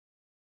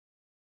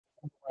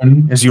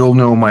As you all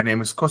know, my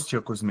name is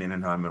kost.kuzmin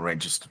and I'm a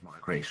registered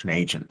migration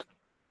agent.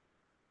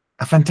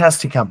 A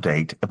fantastic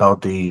update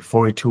about the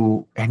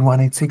 482 and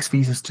 186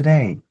 visas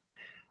today.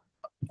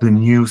 The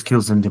new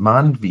skills and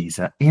demand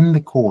visa in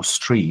the core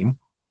stream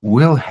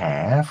will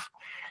have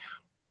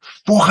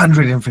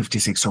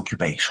 456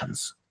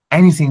 occupations,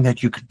 anything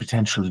that you could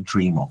potentially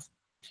dream of.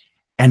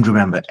 And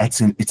remember, it's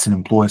an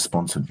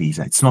employer-sponsored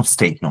visa. It's not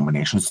state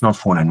nomination. It's not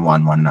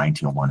 491,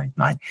 190, or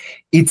 189.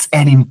 It's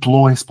an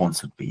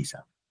employer-sponsored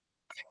visa.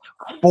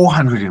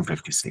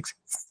 456,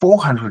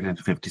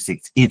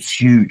 it's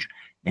huge.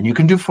 And you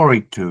can do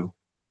 482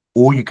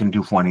 or you can do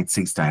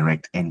 186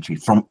 direct entry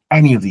from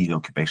any of these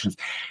occupations.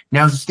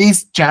 Now,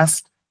 this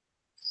just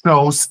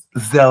shows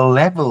the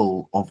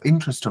level of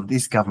interest of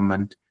this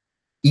government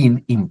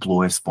in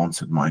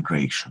employer-sponsored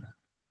migration.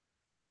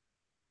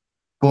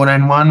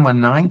 491,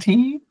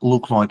 190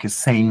 look like a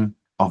saying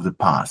of the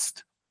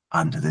past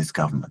under this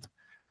government.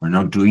 We're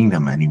not doing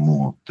them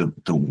anymore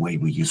the way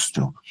we used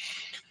to.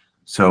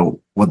 So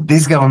what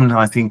this government,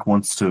 I think,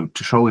 wants to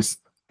show is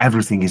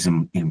everything is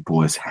in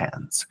employers'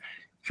 hands.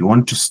 If you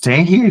want to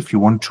stay here, if you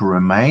want to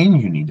remain,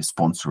 you need a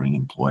sponsoring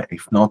employer.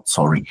 If not,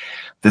 sorry,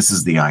 this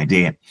is the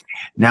idea.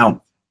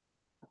 Now,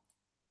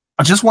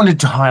 I just wanted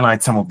to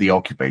highlight some of the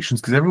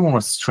occupations because everyone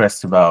was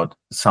stressed about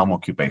some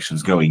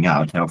occupations going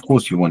out. Now, of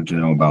course, you want to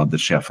know about the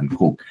chef and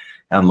cook.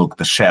 And look,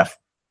 the chef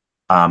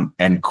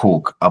and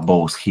cook are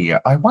both here.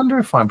 I wonder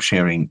if I'm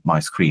sharing my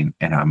screen,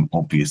 and I'm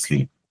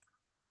obviously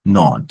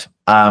not.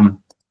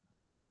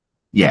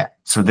 Yeah,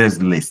 so there's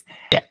the list.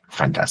 Yeah,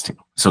 fantastic.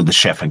 So the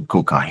chef and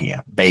cook are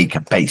here.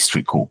 Baker,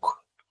 pastry cook.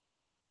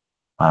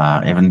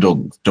 Even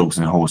dogs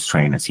and horse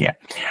trainers here.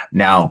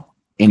 Now,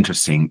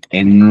 interesting,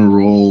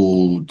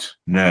 enrolled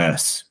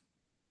nurse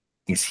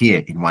is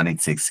here in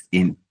 186,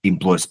 in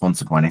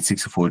employer-sponsored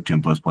 186 or 482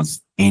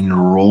 employer-sponsored.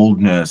 Enrolled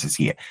nurse is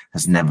here.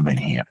 Has never been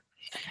here.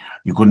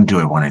 You couldn't do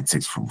a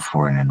 186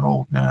 for an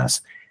enrolled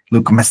nurse.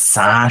 Look,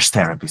 massage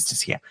therapist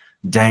is here.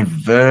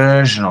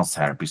 Diversional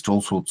therapist,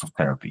 all sorts of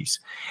therapies.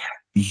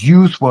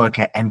 Youth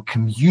worker and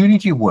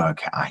community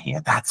worker are here.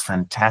 That's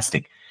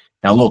fantastic.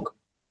 Now look,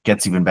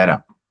 gets even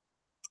better.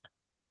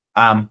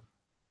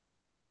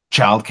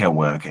 Childcare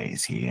worker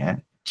is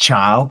here.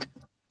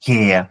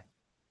 Childcare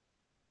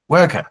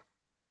worker.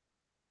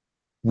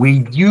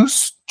 We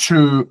used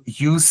to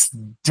use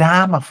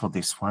DAMA for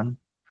this one,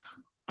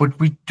 but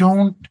we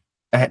don't,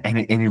 and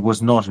it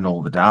was not in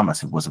all the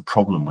DAMAs. It was a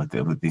problem with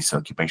this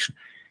occupation.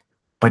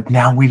 But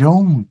now we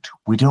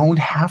don't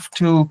have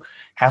to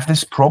have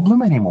this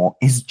problem anymore.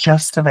 It's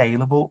just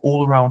available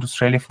all around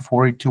Australia for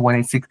 482,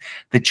 186.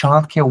 The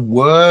childcare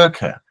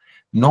worker,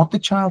 not the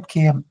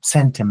childcare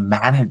center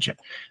manager,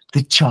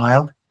 the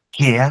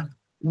childcare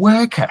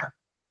worker.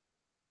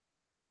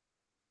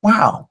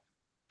 Wow,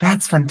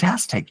 that's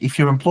fantastic. If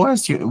your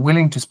employers are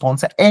willing to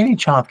sponsor any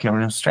childcare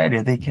in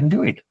Australia, they can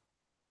do it.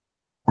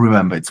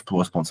 Remember, it's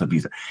employer-sponsored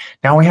visa.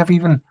 Now we have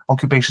even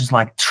occupations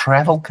like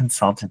travel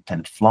consultant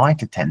and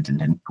flight attendant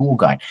and tour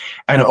guide.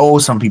 And oh,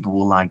 some people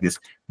will like this.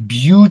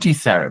 Beauty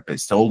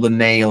therapist, all the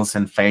nails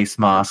and face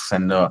masks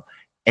and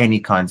any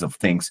kinds of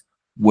things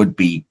would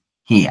be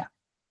here.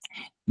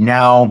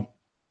 Now,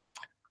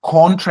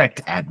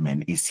 contract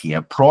admin is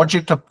here.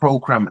 Project or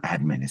program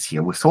admin is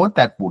here. We thought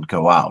that would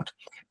go out,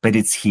 but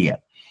it's here.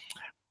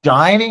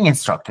 Diving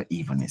instructor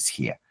even is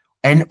here.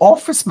 An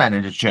office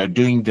manager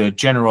doing the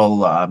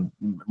general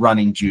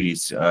running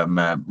duties,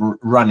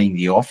 running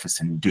the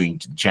office and doing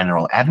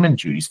general admin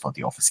duties for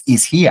the office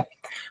is here.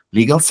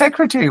 Legal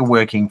secretary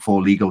working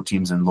for legal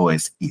teams and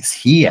lawyers is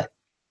here.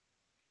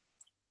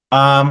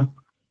 What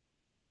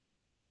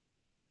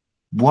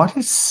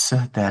is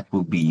that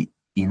will be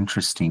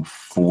interesting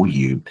for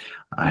you?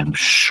 I'm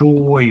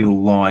sure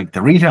you'll like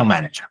the retail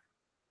manager.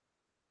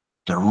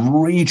 The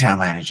retail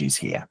manager is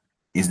here.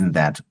 Isn't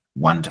that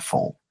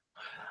wonderful?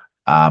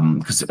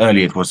 Because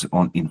earlier it was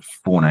in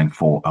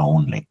 494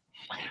 only.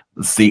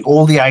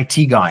 All the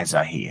IT guys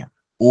are here.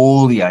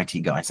 All the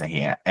IT guys are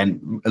here,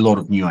 and a lot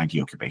of new IT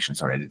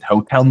occupations are added.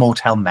 Hotel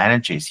motel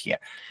manager is here.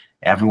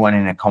 Everyone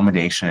in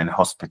accommodation and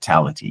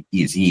hospitality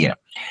is here.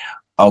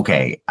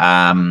 Okay.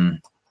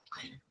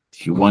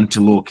 If you want to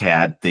look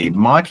at the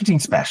marketing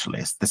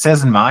specialist, the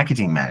sales and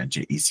marketing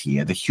manager is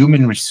here. The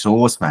human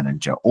resource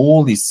manager,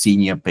 all these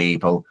senior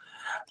people,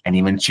 and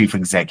even chief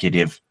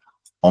executive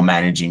or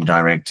managing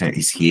director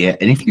is here.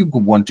 And if you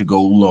want to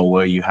go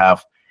lower, you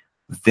have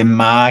the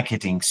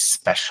marketing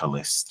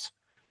specialist.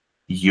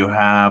 You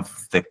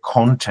have the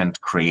content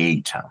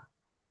creator.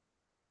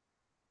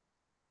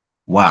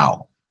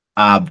 Wow.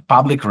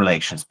 Public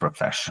relations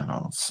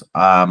professionals,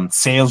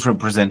 sales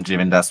representative,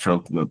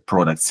 industrial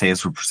product,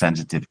 sales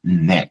representative,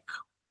 NEC.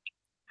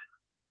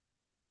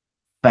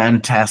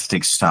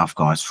 Fantastic stuff,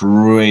 guys.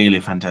 Really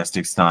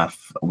fantastic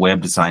stuff.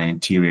 Web designer,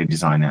 interior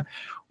designer,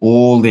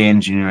 all the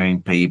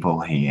engineering people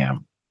here.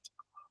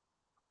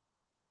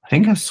 I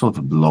think I saw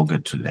the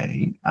blogger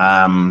today.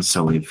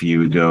 So if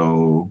you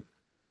go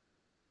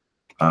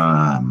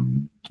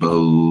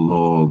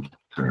blogger,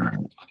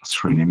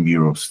 Australian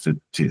Bureau of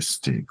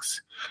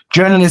Statistics.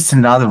 Journalists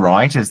and other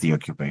writers, the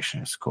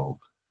occupation is called.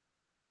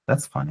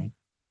 That's funny.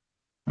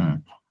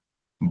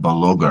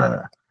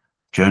 Blogger.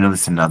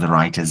 Journalists and other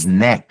writers,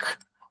 neck.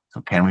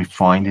 So can we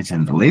find it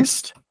in the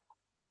list?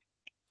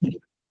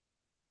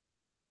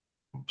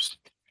 Oops.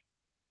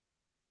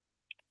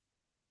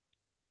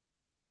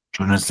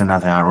 Journalists and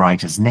other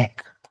writers,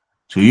 neck.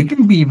 So you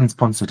can be even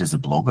sponsored as a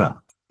blogger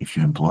if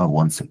your employer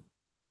wants it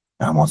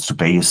and wants to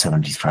pay you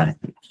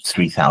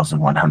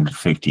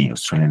 73,150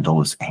 Australian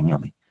dollars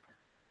annually.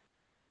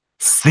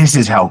 This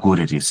is how good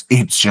it is.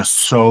 It's just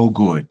so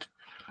good.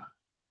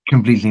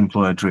 Completely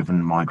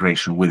employer-driven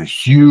migration with a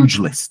huge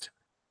list.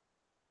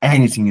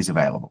 Anything is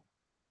available.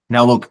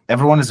 Now, look,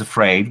 everyone is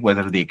afraid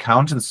whether the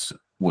accountants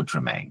would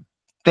remain.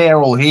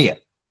 They're all here.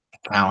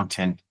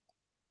 Accountant,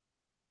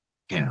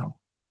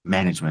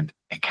 management,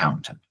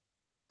 accountant,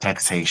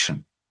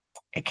 taxation,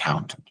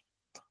 accountant.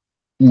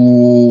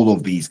 All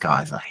of these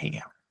guys are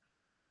here.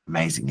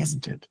 Amazing,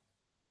 isn't it?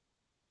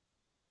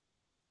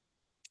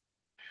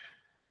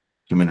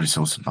 Human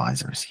resource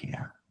advisors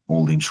here.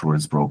 All the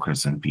insurance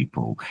brokers and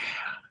people.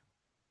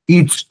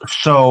 It's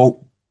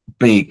so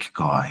big,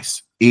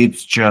 guys.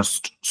 It's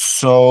just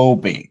so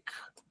big.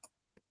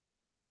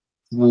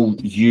 For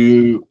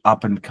you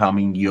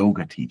up-and-coming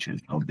yoga teachers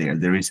out there,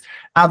 there is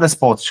other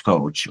sports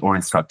coach or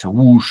instructor,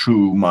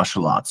 wushu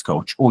martial arts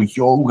coach, or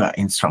yoga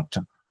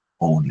instructor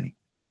only.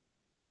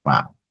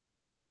 Wow.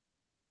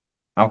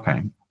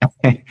 Okay.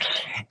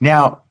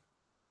 Now,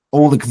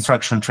 all the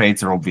construction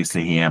trades are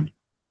obviously here.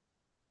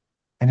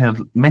 And there are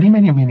many,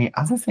 many, many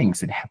other things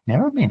that have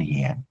never been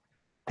here,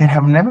 that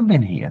have never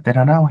been here, that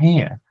are now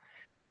here.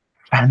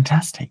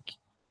 Fantastic.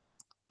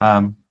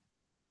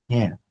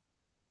 Yeah.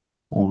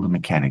 All the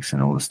mechanics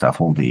and all the stuff,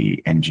 all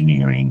the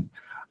engineering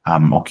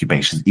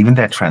occupations, even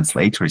that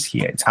translator is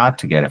here. It's hard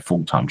to get a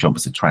full-time job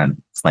as a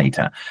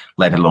translator,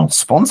 let alone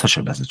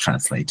sponsorship as a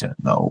translator,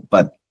 though.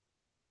 But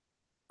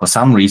for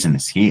some reason,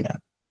 it's here.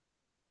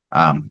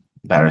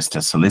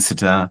 Barrister,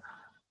 solicitor,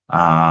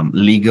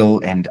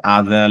 legal and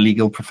other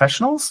legal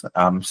professionals.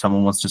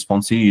 Someone wants to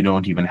sponsor you, you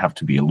don't even have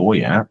to be a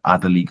lawyer.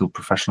 Other legal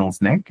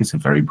professionals neck is a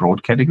very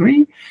broad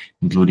category,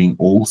 includes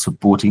all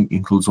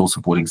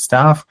supporting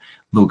staff.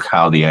 Look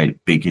how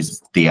big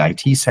is the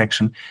IT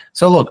section.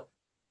 So look,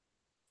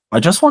 I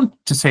just want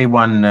to say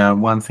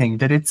one thing,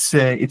 that it's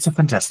a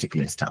fantastic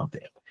list out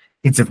there.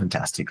 It's a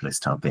fantastic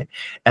list out there,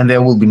 and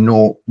there will be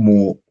no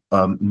more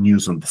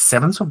news on the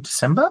 7th of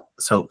December.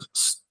 So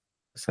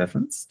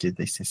 7th, did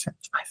they say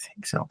 7th? I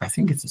think so. I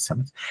think it's the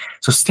 7th.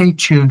 So stay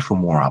tuned for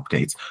more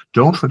updates.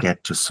 Don't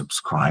forget to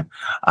subscribe.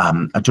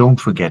 Don't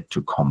forget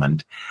to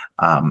comment.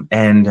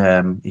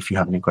 And if you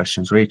have any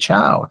questions, reach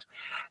out.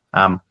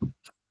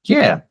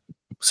 Yeah.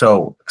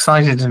 So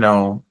excited to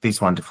know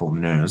this wonderful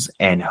news,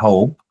 and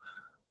hope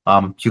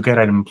you get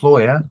an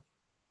employer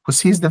who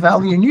sees the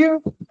value in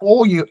you,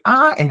 or you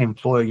are an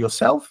employer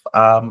yourself,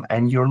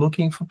 and you're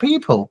looking for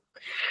people.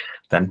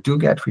 Then do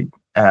get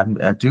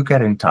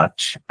in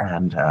touch,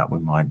 and we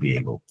might be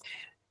able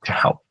to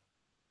help.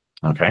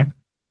 Okay.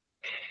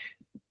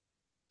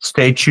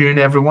 Stay tuned,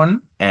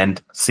 everyone,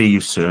 and see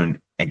you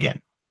soon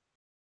again.